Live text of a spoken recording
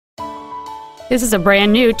This is a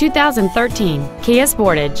brand new 2013 Kia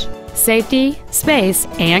Sportage. Safety, space,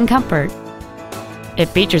 and comfort. It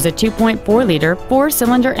features a 2.4-liter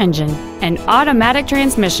four-cylinder engine, an automatic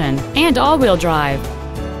transmission, and all-wheel drive.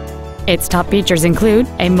 Its top features include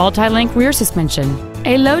a multi-link rear suspension,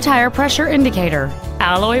 a low tire pressure indicator,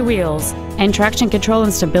 alloy wheels, and traction control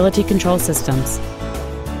and stability control systems.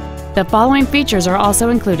 The following features are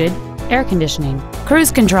also included: air conditioning, cruise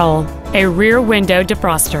control, a rear window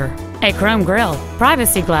defroster, a chrome grille,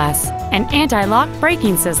 privacy glass, an anti-lock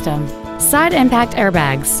braking system, side impact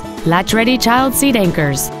airbags, latch-ready child seat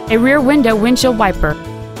anchors, a rear window windshield wiper.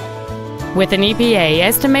 With an EPA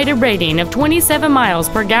estimated rating of 27 miles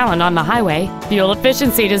per gallon on the highway, fuel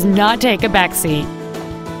efficiency does not take a backseat.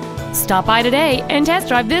 Stop by today and test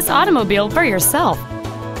drive this automobile for yourself.